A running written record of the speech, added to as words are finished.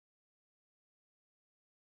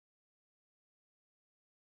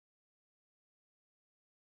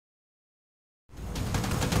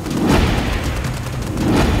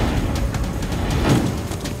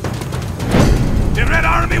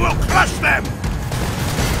will crush them!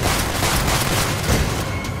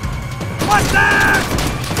 What's that?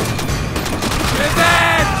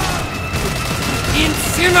 Revenge!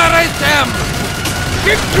 Incinerate them!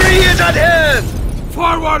 Victory is at hand!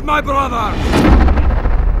 Forward, my brother!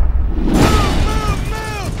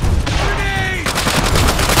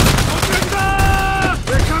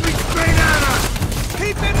 They're coming straight at us!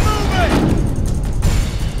 Keep it moving!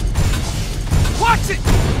 Watch it!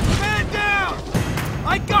 Man down!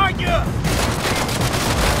 I got you!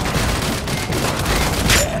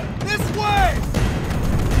 This way!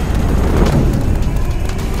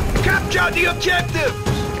 Capture the objective!